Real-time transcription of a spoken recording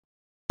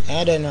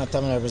I don't know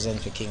Tom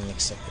represent for King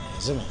Mix Up,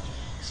 you know,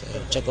 so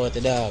check out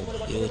the dog,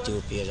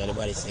 YouTube page, or the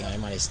body thing, or the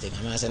money thing.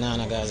 I'm saying, nah,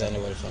 guys, and the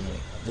whole family.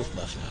 Boof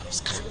buff now.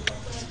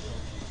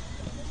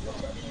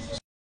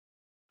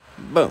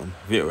 Boom,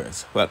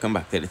 viewers, welcome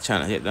back to the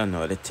channel. You don't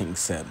know the thing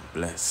said,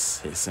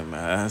 bless. It's a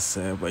mess,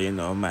 but you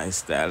know my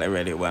style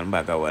already. One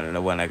bag of one, and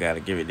the one I gotta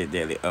give you the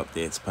daily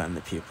updates upon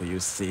the people you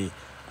see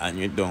and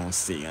you don't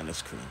see on the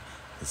screen.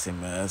 It's a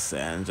mess,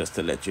 and just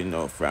to let you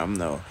know from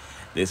now,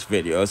 this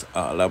video is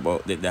all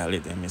about the Dolly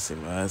them. It's a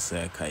mess,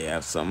 cause you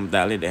have some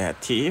Dolly there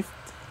teeth,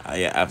 or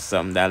you have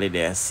some Dolly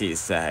there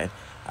seaside.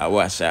 I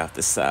wash off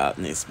the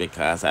saltness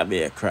because I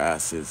bear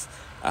crosses.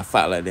 I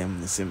follow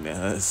them. It's a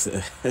mess.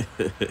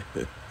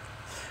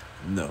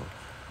 No,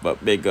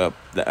 but big up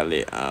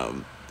Dolly.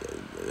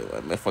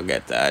 I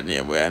forget her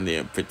name. Her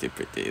name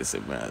pretty. So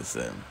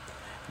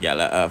y'all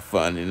have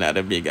fun in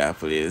the big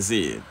apple, you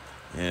see.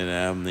 And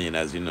I mean,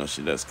 as you know,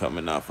 she just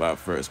coming off her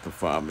first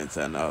performance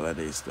and all of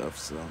this stuff.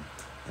 So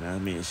you know what I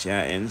mean, she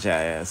enjoy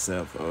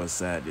herself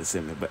outside, you see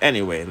me. But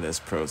anyway, let's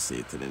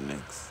proceed to the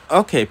next.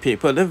 Okay,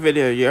 people, the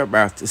video you're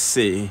about to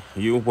see,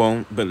 you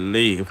won't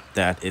believe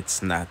that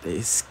it's not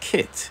a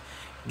skit.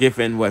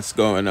 Given what's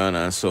going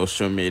on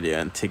social media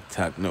and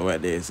TikTok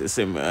nowadays, you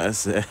see me,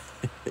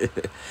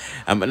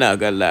 I'm not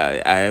gonna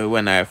lie,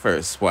 when I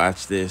first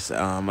watched this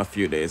a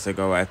few days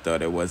ago, I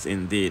thought it was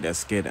indeed a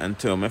skit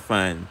until I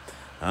find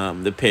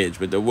the page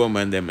with the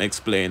woman them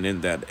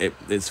explaining that it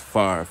is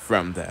far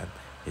from that.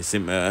 You see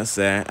me,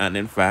 and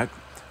in fact,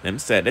 them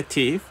said the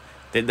thief,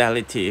 the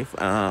Dolly thief,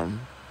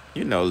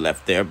 you know,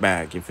 left their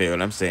bag, you feel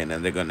what I'm saying,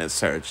 and they're gonna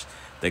search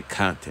the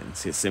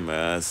contents, you see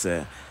me,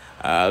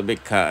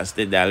 because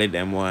the Dolly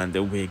them want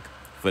the wig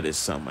for the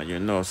summer. You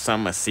know,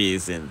 summer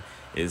season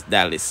is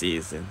Dolly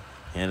season.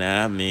 You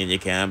know what I mean? You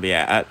can't be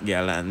a hot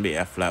girl and be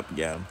a flop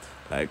girl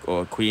like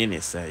old Queenie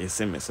said. You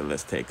see me? So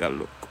let's take a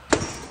look.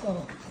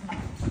 Oh.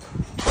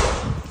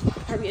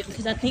 Hurry up,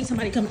 because I think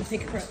somebody coming to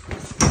pick her up.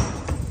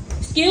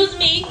 Excuse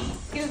me.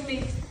 Excuse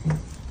me.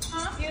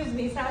 Huh? Excuse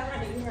me. Stop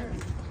trying to eat her.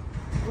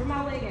 Where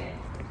my wig at?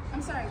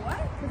 I'm sorry, what?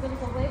 Because there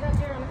was a wig up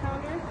there on the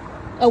counter.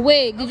 A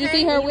wig. Did you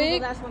see her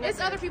wig? It's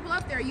other people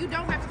up there. You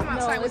don't have to come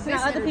outside with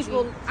this other energy.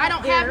 people. I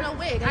don't have no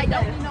wig. I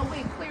don't need no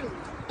wig, clearly.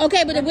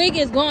 Okay, but the wig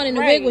is gone and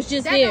the wig was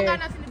just that there. That don't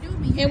got nothing to do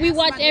with me. And we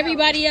watched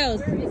everybody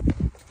else.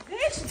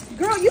 Bitch,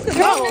 girl, you can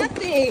go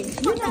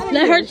nothing.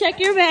 Let her check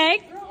your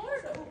bag.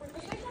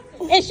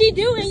 And she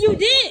do, and you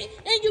did.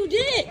 And you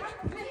did.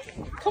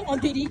 Come on,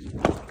 Diddy.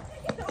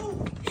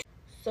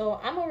 So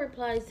I'm going to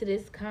reply to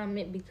this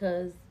comment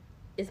because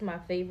it's my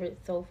favorite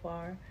so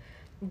far.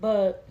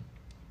 But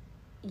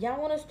y'all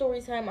want a story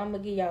time, I'm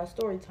going to give y'all a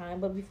story time.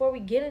 But before we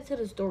get into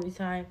the story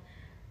time,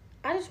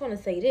 I just want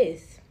to say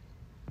this.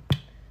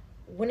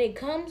 When it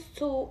comes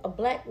to a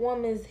black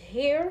woman's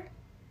hair,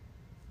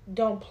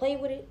 don't play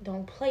with it.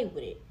 Don't play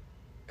with it.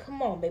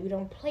 Come on, baby,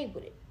 don't play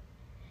with it.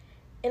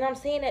 And I'm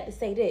saying that to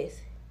say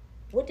this.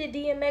 What did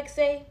DMX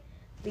say?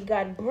 We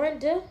got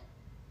Brenda,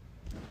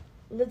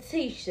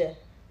 Letitia,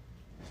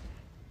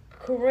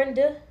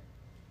 Corinda,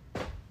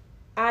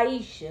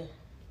 Aisha,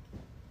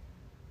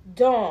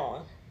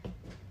 Dawn,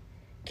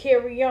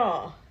 Carry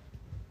On,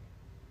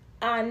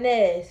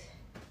 Inez,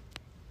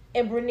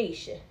 and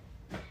Bernicia.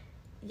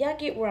 Y'all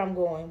get where I'm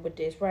going with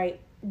this, right?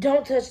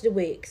 Don't touch the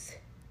wigs.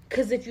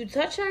 Because if you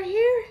touch her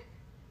hair,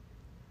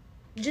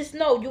 just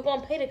know you're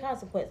going to pay the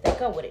consequence that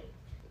come with it.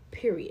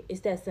 Period. It's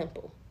that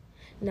simple.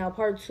 Now,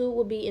 part 2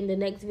 will be in the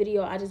next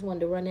video. I just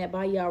wanted to run that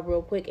by y'all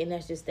real quick, and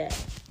that's just that.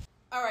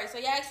 All right, so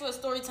y'all asked for a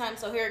story time,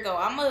 so here it go.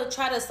 I'm going to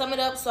try to sum it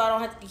up so I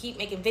don't have to keep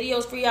making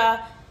videos for y'all,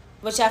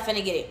 but y'all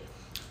finna get it.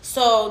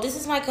 So, this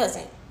is my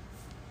cousin.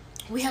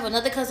 We have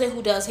another cousin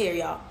who does hair,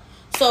 y'all.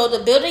 So,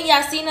 the building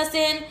y'all seen us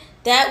in,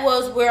 that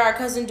was where our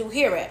cousin do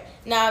hair at.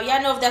 Now,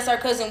 y'all know if that's our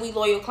cousin, we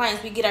loyal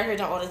clients. We get our hair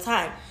done all the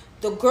time.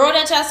 The girl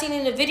that y'all seen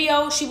in the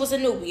video, she was a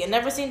newbie. I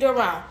never seen her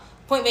around.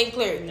 Point blank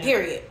clear,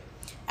 period.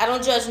 I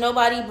don't judge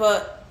nobody,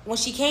 but when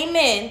she came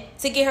in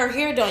to get her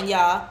hair done,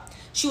 y'all,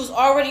 she was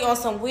already on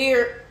some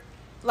weird,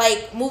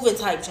 like, moving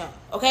type jump,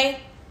 okay?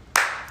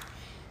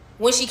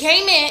 When she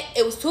came in,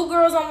 it was 2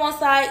 girls on one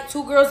side,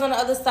 2 girls on the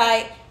other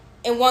side,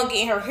 and one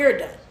getting her hair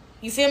done.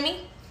 You feel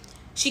me?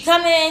 She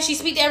come in, she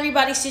speak to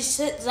everybody, she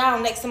sits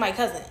down next to my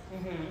cousin.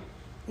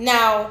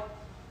 Now,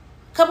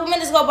 a couple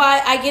minutes go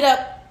by, I get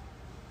up,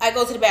 I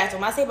go to the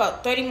bathroom. I say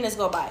about 30 minutes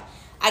go by.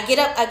 I get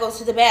up, I go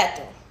to the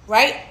bathroom,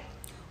 right?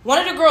 One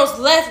of the girls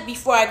left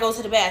before I go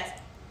to the bathroom,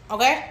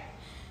 okay?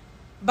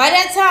 By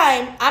that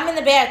time, I'm in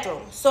the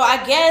bathroom. So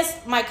I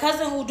guess my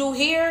cousin who do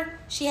hair,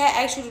 she had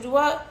asked you to do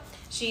what?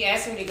 She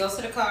asked me to go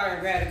to the car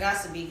and grab the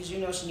gossipy because you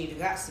know she needed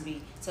the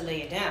gossipy to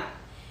lay it down.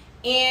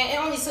 And it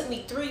only took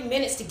me 3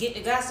 minutes to get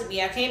the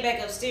gossipy. I came back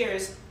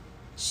upstairs.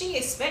 She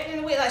expecting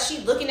the wig, like she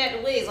looking at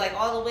the wigs, like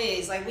all the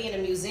wigs, like we in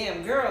a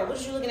museum. Girl, what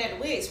are you looking at the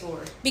wigs for?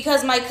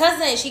 Because my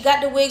cousin, she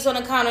got the wigs on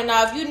the counter.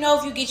 Now,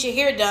 if you get your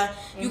hair done,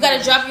 you got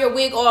to drop your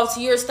wig off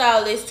to your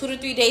stylist 2 to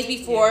 3 days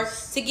before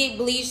to get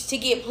bleached, to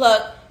get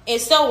plucked, and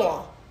so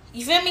on.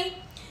 You feel me?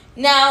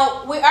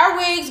 Now, with our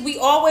wigs, we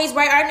always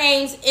write our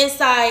names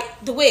inside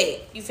the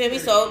wig. You feel me?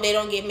 So they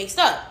don't get mixed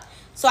up.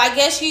 So I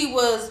guess she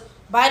was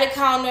by the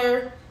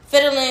counter,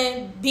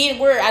 fiddling, being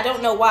weird. I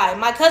don't know why.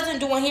 My cousin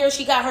doing here,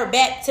 she got her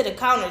back to the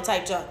counter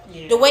type jump.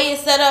 Yeah. The way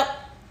it's set up,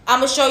 I'm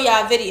going to show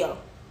y'all a video.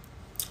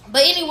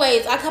 But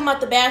anyways, I come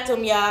out the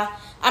bathroom, y'all.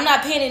 I'm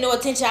not paying no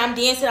attention. I'm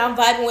dancing. I'm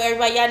vibing with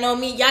everybody. Y'all know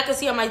me. Y'all can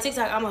see on my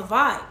TikTok, I'm a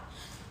vibe.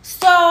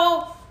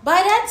 So by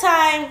that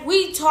time,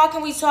 we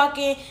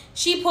talking.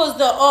 She pulls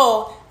the,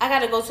 I got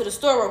to go to the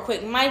store real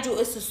quick. Mind you,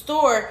 it's a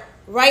store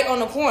right on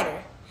the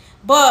corner.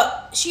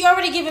 But she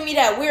already giving me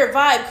that weird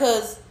vibe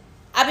because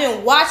I've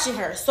been watching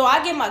her. So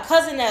I give my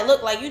cousin that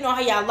look like, you know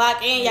how y'all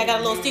lock in. Y'all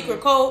got a little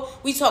secret code.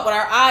 We talk with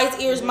our eyes,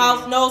 ears,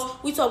 mouth, nose.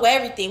 We talk with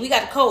everything. We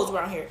got the codes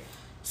around here.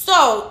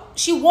 So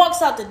she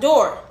walks out the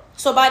door.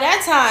 So by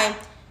that time,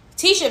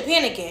 Tisha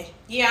panicking.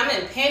 Yeah, I'm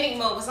in panic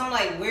mode because I'm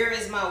like, where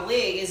is my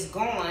wig? It's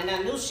gone. And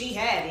I knew she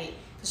had it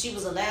because she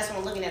was the last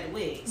one looking at the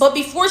wigs. But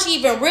before she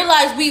even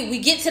realized, we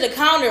get to the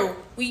counter,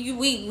 we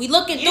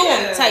looking through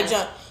them type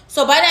jump.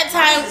 So by that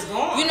time,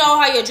 you know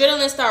how your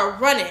adrenaline start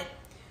running.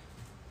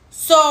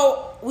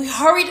 So we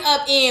hurried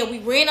up and we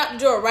ran out the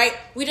door, right?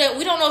 We don't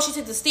know if she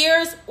took the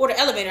stairs or the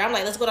elevator. I'm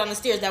like, let's go down the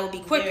stairs. That would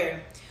be quicker. Yeah.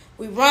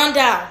 We run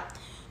down.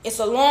 It's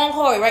a long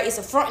hallway, right? It's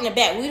a front and a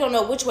back. We don't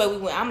know which way we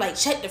went. I'm like,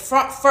 check the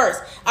front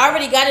first. I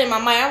already got it in my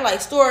mind. I'm like,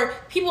 store,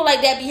 people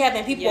like that be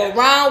having people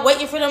around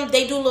waiting for them.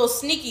 They do little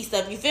sneaky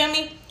stuff. You feel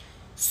me?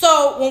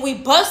 So when we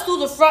bust through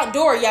the front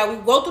door, we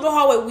go through the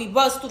hallway. We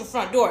bust through the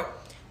front door.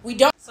 We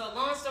don't. So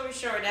long story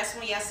short, that's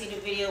when y'all see the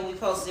video we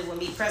posted with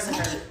me pressing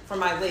her for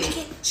my wig.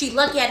 She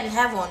lucky I didn't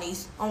have on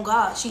these. Oh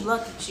God, she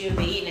lucky. She would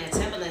be eating that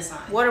Timberland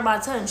sign. Water my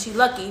tongue. She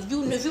lucky. If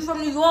you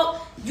from New York,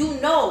 you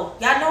know.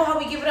 Y'all know how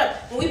we give it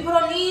up. When we put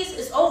on these,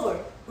 it's over.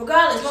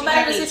 Regardless, no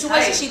matter the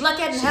situation, she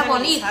lucky I didn't have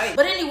on these.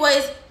 But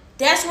anyways,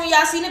 that's when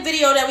y'all seen the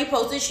video that we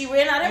posted. She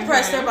ran out and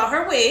pressed her about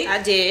her wig.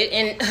 I did,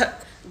 and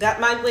got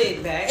my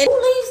wig back. And who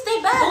leaves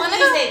their bag? Who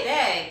leaves their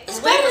bag?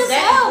 It's wait, was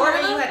that hell,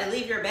 important? You had to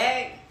leave your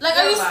bag? Like,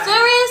 are you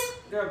serious?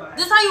 Girl, bye.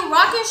 This how you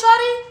rocking,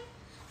 shorty?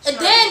 And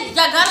then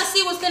y'all gotta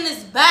see what's in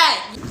this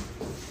bag.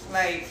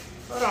 Like,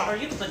 hold on. Or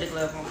you can put the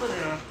glove on. Put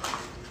it on.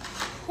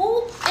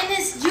 Who in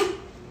this?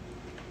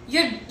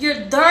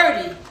 You're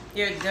dirty.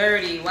 You're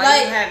dirty.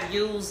 Why you have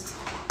used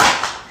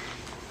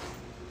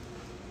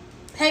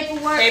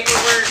paperwork?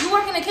 You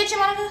work in the kitchen,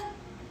 Monica?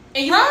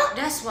 And you,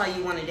 that's why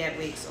you wanted that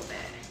wig so bad.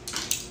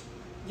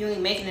 You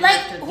ain't making it.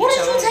 Like, who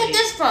did you take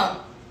this from?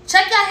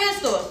 Check your hair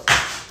store.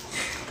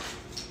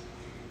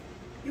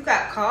 You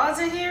got cards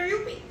in here?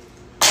 You're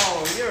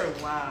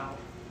wow.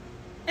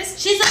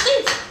 She's a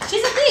thief.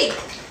 She's a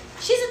thief.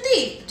 She's a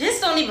thief. This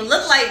don't even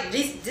look like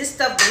this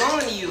stuff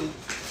belonging to you.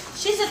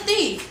 She's a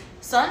thief,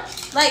 son.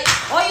 Like,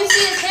 all you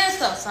see is hair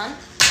stuff, son.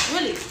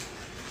 Really.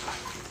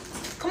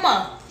 Come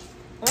on.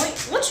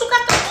 What you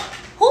got the...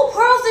 Who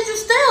pearls did you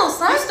steal,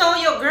 son? You stole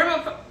your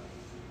grandma...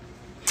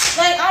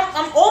 Like,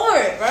 I'm over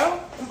it, bro.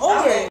 I'm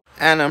over it.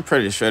 And I'm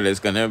pretty sure there's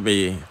gonna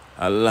be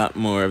a lot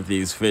more of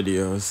these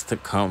videos to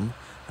come.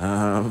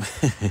 Oh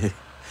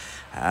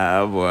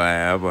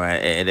boy,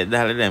 hey, the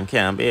Dolly them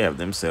can't behave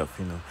themselves,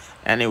 you know.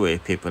 Anyway,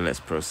 people,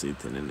 let's proceed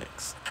to the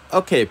next.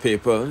 Okay,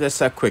 people,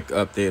 just a quick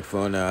update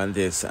for now on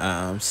this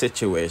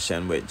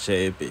situation with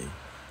JB.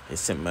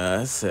 It's a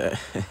mess.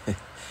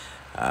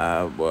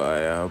 Oh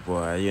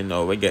boy, you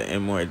know, we're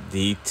getting more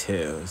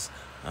details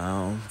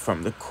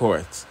from the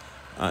courts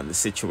on the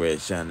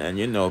situation. And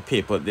you know,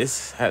 people,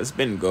 this has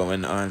been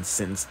going on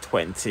since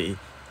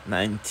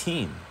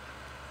 2019.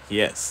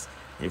 Yes.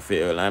 You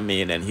feel what I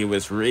mean? And he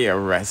was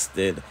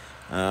rearrested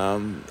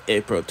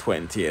April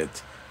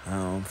 20th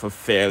for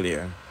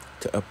failure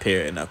to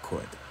appear in a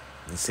court.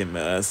 You see me,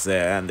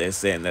 and they're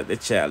saying that the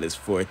child is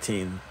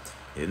 14,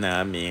 you know what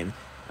I mean?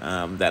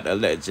 That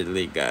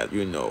allegedly got,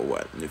 you know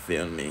what, you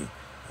feel me?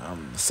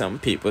 Some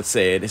people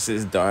say this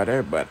is his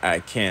daughter, but I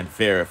can't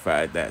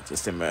verify that. You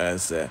see me,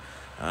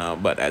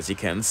 but as you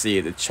can see,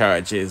 the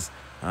charges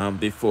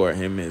before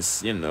him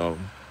is, you know,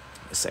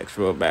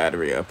 sexual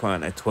battery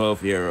upon a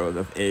 12-year-old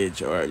of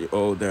age or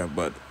older,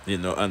 but you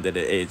know, under the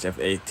age of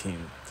 18.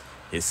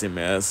 You see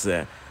me, as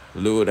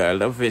lewd or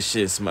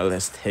lascivious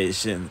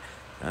molestation,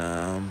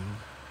 and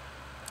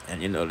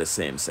you know, the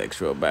same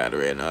sexual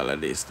battery and all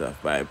of this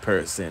stuff by a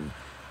person,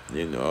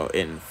 you know,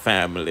 in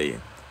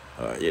family,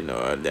 or you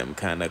know, them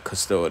kind of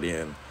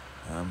custodian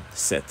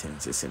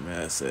settings. You see me,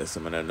 as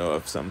so I know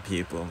of some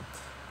people,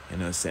 you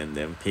know, send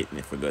them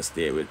picnic for go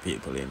stay with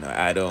people, you know.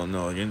 I don't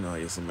know, you know,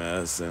 you see me,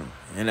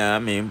 you know what I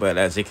mean? But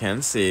as you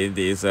can see,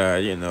 these are,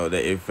 you know,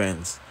 the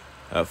events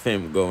of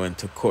him going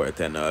to court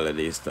and all of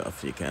these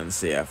stuff. You can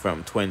see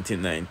from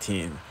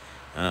 2019,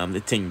 the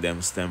thing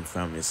them stem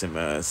from, you see me,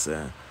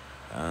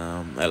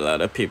 a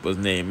lot of people's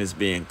name is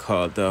being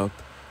called up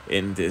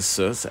in this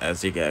source,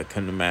 as you guys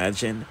can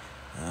imagine.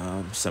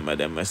 Some of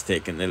them has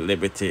taken the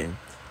liberty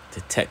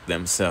to take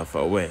themselves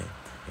away,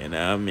 you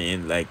know what I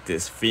mean? Like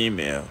this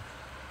female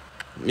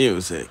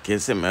music, you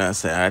see me,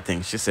 I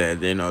think she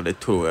said, you know, the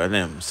two of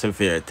them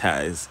severe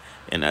ties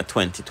in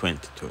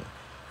 2022.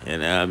 You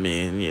know what I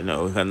mean? You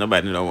know, 'cause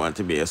nobody don't want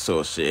to be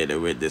associated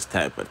with this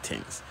type of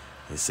things.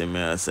 You see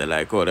me? I say,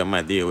 like, oh, they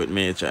might deal with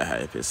major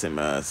hype. You see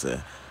me? I say,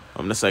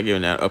 I'm just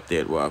giving that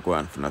update what I go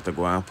on for not to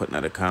go on put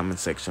in the comment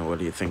section. What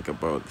do you think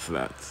about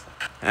that?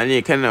 And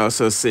you can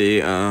also see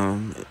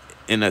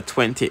in a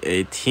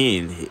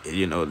 2018,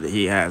 you know,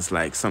 he has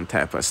like some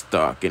type of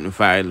stock in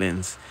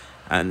violence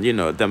and, you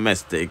know,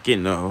 domestic, you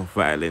know,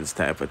 violence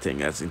type of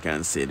thing. As you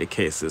can see, the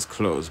case is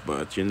closed,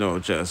 but, you know,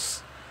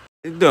 just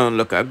it don't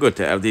look good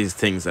to have these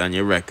things on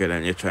your record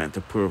and you're trying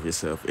to prove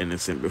yourself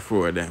innocent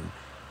before them.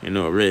 You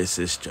know,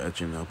 racist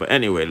judge, you know. But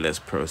anyway, let's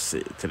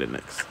proceed to the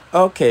next.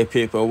 Okay,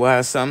 people,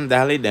 while some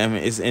Dolly them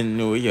is in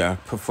New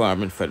York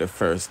performing for the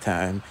first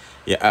time,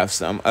 you have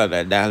some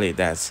other Dolly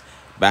that's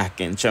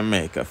back in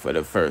Jamaica for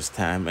the first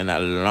time in a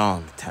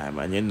long time.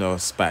 And you know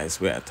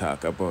Spice, we are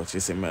talking about. You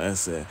see me, I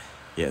say,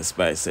 yeah,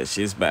 Spice says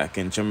she's back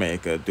in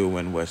Jamaica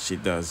doing what she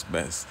does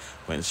best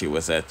when she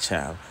was a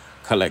child,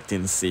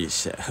 collecting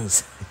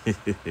seashells.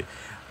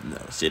 No,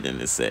 she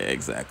didn't say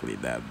exactly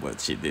that, but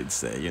she did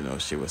say, you know,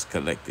 she was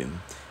collecting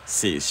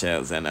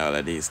seashells and all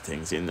of these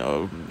things, you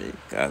know,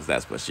 because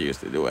that's what she used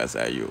to do as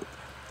a youth.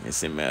 You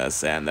see me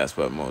saying that's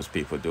what most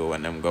people do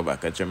when them go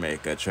back to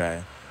Jamaica,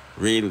 try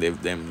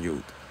relive them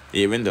youth.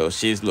 Even though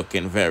she's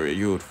looking very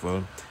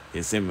youthful,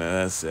 you see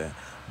me say.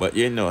 But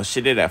you know, she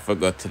did have to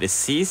go to the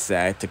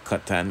seaside to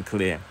cut and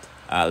clear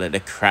all of the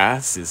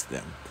crosses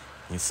them.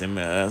 You see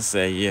me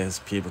say, yes,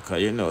 people,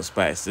 because you know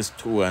Spice is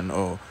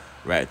 2-0.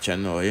 Right, you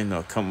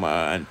know, come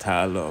on and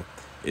tall up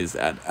is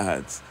at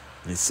odds.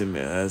 You see me,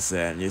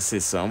 and you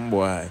see some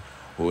boy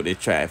who they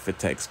try to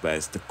take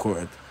Spice to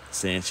court,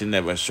 saying she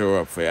never show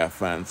up for your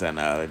fans and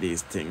all of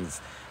these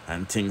things,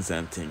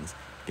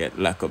 get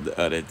locked up the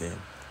other day.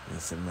 You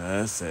see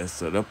me,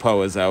 so the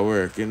powers at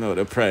work, you know,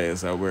 the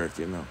prayers at work,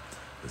 you know.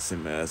 You see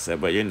me,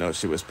 but you know,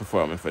 she was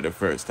performing for the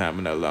first time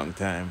in a long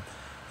time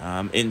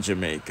in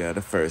Jamaica,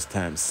 the first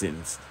time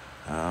since.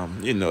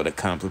 You know, the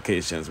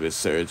complications with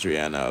surgery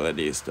and all of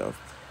these stuff.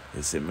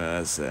 You see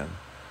me,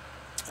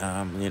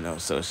 you know,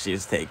 so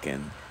she's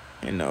taking,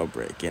 you know, a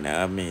break, you know what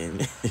I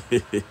mean?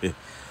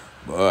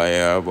 Boy,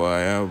 oh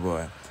boy, oh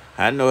boy.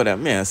 I know that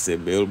me I say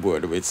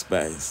Billboard with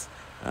Spice.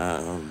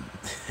 And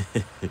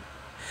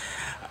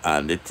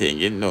the thing,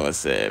 you know,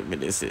 say, me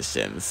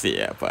decision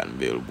see up on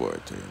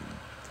Billboard too.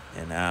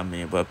 You know what I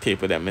mean? But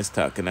people that is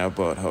talking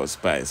about how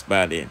Spice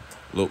body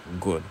look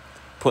good,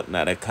 putting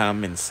out a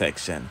comment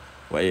section.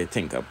 What you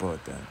think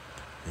about that?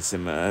 You see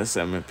me,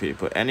 some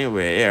people.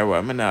 Anyway, here, well,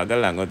 I'm not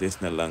going to go this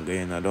no longer.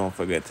 You know, don't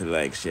forget to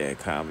like, share,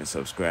 comment,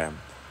 subscribe.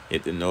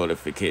 Hit the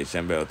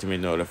notification bell to be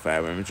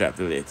notified when we drop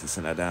the latest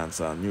in the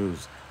dancehall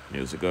news,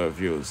 musical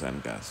reviews,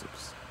 and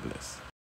gossips. Bless.